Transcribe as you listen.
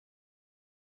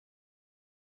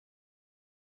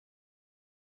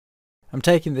I'm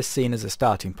taking this scene as a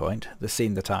starting point, the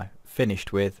scene that I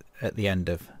finished with at the end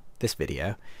of this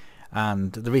video,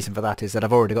 and the reason for that is that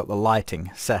I've already got the lighting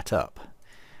set up,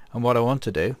 and what I want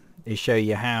to do is show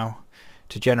you how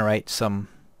to generate some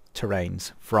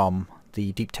terrains from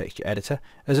the deep texture editor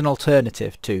as an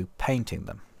alternative to painting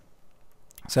them.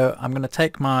 So I'm going to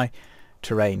take my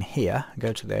terrain here,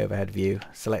 go to the overhead view,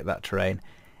 select that terrain,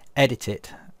 edit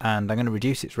it, and I'm going to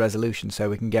reduce its resolution so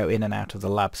we can go in and out of the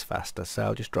labs faster. So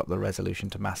I'll just drop the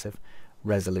resolution to massive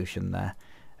resolution there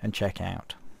and check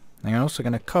out. I'm also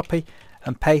going to copy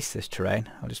and paste this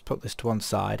terrain. I'll just put this to one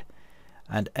side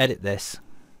and edit this,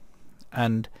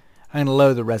 and I'm going to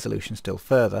lower the resolution still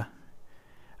further,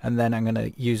 and then I'm going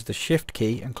to use the shift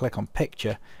key and click on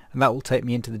picture, and that will take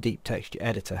me into the deep texture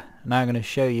editor. Now I'm going to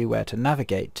show you where to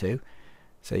navigate to.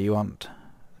 So you want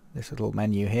this little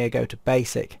menu here, go to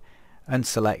basic and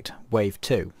select wave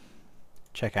 2.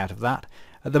 Check out of that.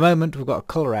 At the moment we've got a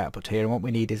colour output here, and what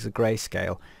we need is a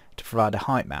grayscale to provide a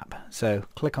height map. So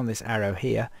click on this arrow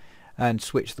here and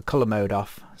switch the colour mode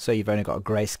off so you've only got a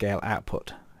grayscale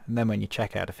output, and then when you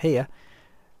check out of here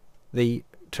the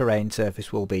terrain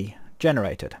surface will be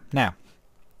generated. Now,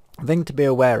 the thing to be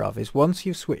aware of is once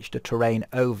you've switched a terrain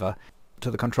over to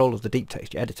the control of the deep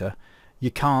texture editor, you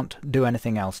can't do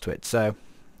anything else to it. So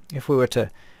if we were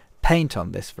to paint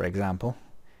on this, for example,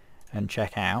 and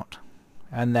check out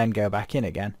and then go back in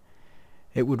again,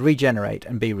 it would regenerate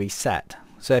and be reset.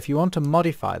 So if you want to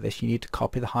modify this, you need to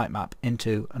copy the height map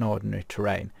into an ordinary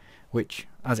terrain, which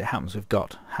as it happens we've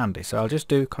got handy. So I'll just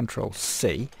do Control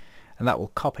C and that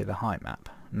will copy the height map.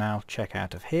 Now check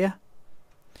out of here.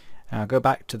 Now go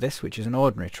back to this, which is an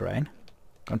ordinary terrain.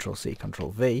 Control C,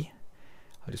 Control V.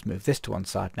 I'll just move this to one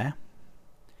side now.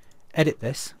 Edit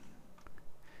this.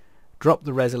 Drop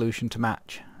the resolution to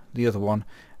match the other one,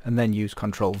 and then use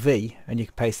Control V, and you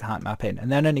can paste the height map in.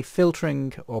 And then any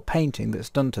filtering or painting that's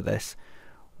done to this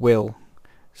will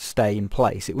stay in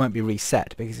place. It won't be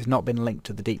reset because it's not been linked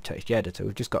to the deep texture editor.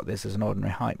 We've just got this as an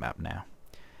ordinary height map now.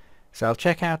 So I'll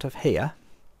check out of here,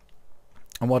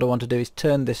 and what I want to do is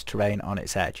turn this terrain on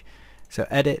its edge. So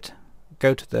edit,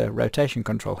 go to the rotation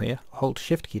control here, hold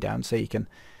shift key down so you can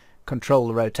control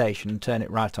the rotation and turn it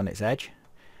right on its edge.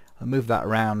 I'll move that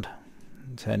around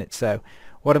and turn it so.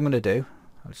 What I'm going to do,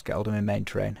 I'll just get hold of my main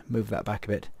terrain, move that back a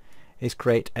bit, is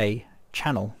create a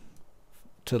channel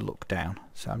to look down.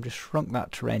 So I'm just shrunk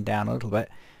that terrain down a little bit,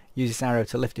 use this arrow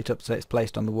to lift it up so it's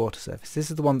placed on the water surface. This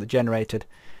is the one that generated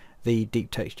the deep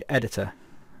texture editor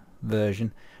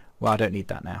version. Well, I don't need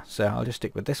that now, so I'll just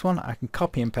stick with this one. I can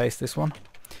copy and paste this one.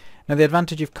 Now the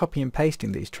advantage of copy and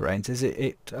pasting these terrains is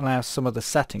it allows some of the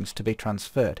settings to be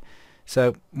transferred.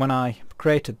 So when I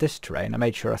created this terrain I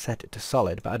made sure I set it to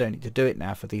solid, but I don't need to do it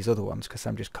now for these other ones because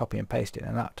I'm just copy and pasting,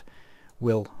 and that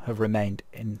will have remained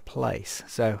in place.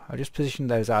 So I'll just position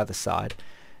those either side,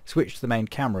 switch to the main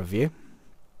camera view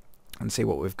and see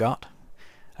what we've got.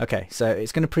 Okay, so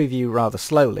it's going to preview rather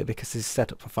slowly because this is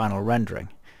set up for final rendering.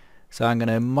 So I'm going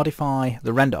to modify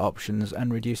the render options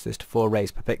and reduce this to 4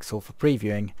 rays per pixel for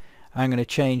previewing. I'm going to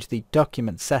change the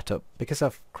document setup because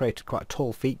I've created quite a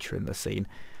tall feature in the scene.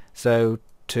 So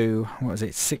to, what is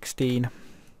it, 16:9.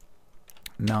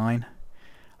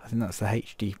 I think that's the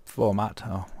HD format.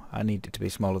 Oh, I need it to be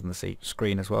smaller than the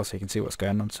screen as well so you can see what's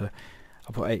going on. So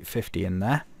I'll put 850 in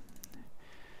there.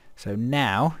 So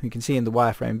now you can see in the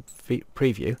wireframe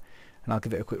preview, and I'll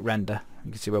give it a quick render.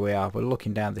 You can see where we are. We're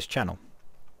looking down this channel.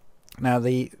 Now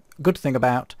the good thing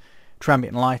about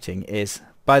transient lighting is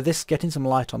by this getting some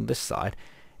light on this side,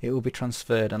 it will be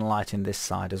transferred and light in this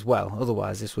side as well.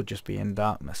 Otherwise this would just be in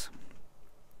darkness.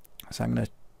 So I'm going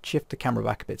to shift the camera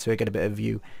back a bit so we get a bit of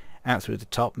view out through the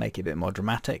top, make it a bit more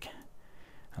dramatic.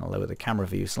 I'll lower the camera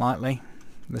view slightly.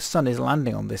 The sun is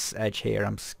landing on this edge here,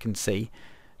 I can see,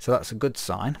 so that's a good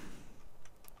sign.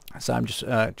 So I'm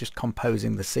just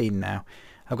composing the scene now.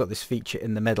 I've got this feature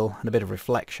in the middle and a bit of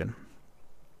reflection.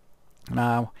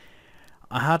 Now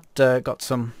I had got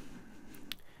some,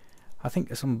 I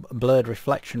think some blurred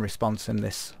reflection response in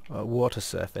this water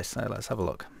surface. So let's have a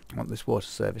look. I want this water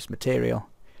surface material.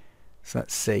 So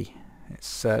let's see.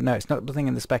 It's no, it's not nothing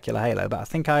in the specular halo, but I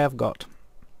think I have got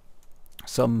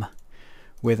some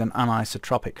with an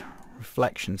anisotropic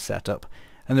reflection setup,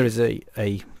 and there is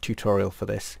a tutorial for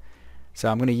this. So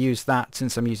I'm going to use that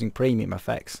since I'm using premium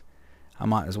effects. I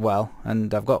might as well,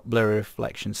 and I've got blurry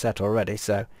reflection set already,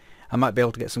 so I might be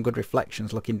able to get some good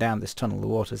reflections looking down this tunnel. The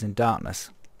water's in darkness.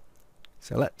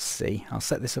 So let's see. I'll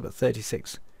set this up at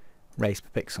 36 rays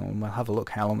per pixel and we'll have a look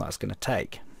how long that's going to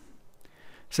take.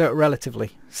 So a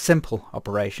relatively simple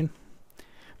operation,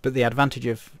 but the advantage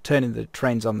of turning the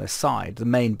trains on their side, the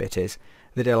main bit, is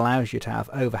that it allows you to have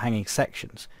overhanging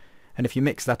sections. and if you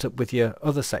mix that up with your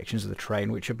other sections of the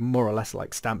terrain, which are more or less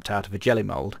like stamped out of a jelly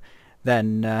mould,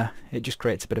 then it just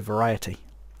creates a bit of variety.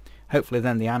 Hopefully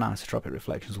then the anisotropic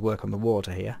reflections work on the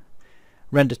water here.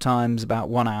 Render time's about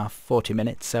 1 hour 40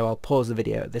 minutes, so I'll pause the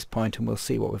video at this point and we'll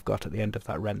see what we've got at the end of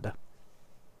that render.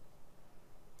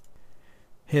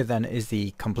 Here then is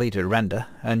the completed render,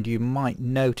 and you might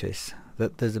notice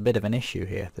that there's a bit of an issue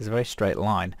here. There's a very straight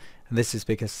line, and this is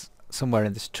because somewhere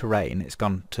in this terrain it's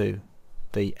gone to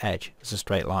the edge. It's a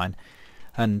straight line,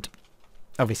 and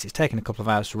obviously it's taken a couple of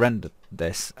hours to render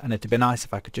this, and it'd be nice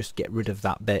if I could just get rid of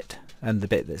that bit and the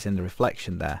bit that's in the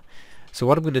reflection there. So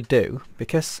what I'm going to do,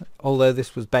 because although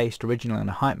this was based originally on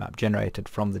a height map generated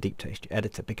from the deep texture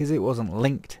editor, because it wasn't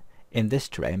linked in this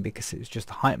terrain, because it was just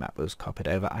the height map that was copied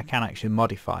over, I can actually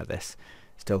modify this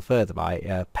still further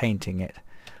by painting it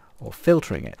or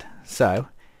filtering it. So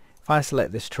if I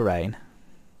select this terrain,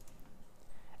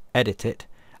 edit it,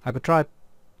 I could try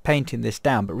painting this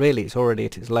down, but really it's already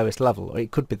at its lowest level, or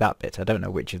it could be that bit. I don't know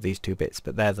which of these two bits,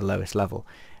 but they're the lowest level.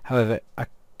 However, I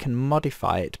can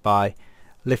modify it by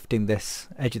lifting this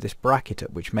edge of this bracket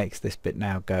up, which makes this bit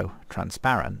now go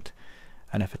transparent.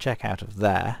 And if I check out of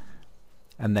there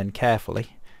and then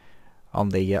carefully on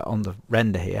the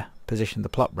render here, position the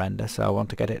plot render, so I want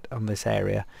to get it on this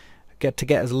area,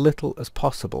 get as little as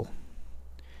possible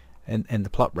in the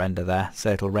plot render there,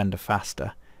 so it'll render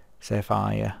faster. So if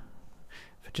I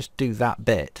just do that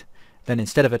bit, then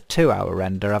instead of a 2-hour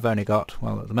render, I've only got,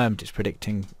 well, at the moment it's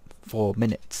predicting 4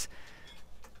 minutes.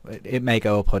 It may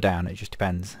go up or down, it just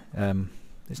depends.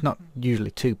 It's not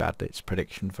usually too bad, its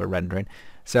prediction for rendering,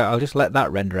 so I'll just let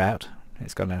that render out.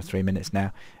 It's gone down 3 minutes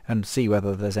now, and see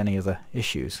whether there's any other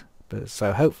issues.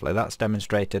 So hopefully that's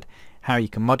demonstrated how you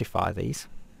can modify these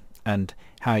and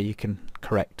how you can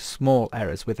correct small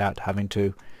errors without having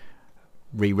to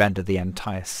re-render the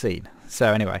entire scene.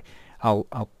 So anyway,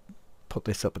 I'll put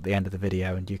this up at the end of the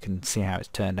video and you can see how it's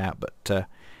turned out, but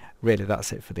really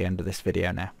that's it for the end of this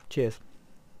video now. Cheers.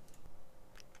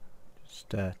 Just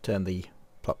turn the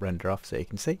plot render off so you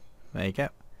can see. There you go.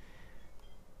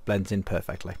 Blends in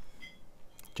perfectly.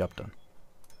 Job done.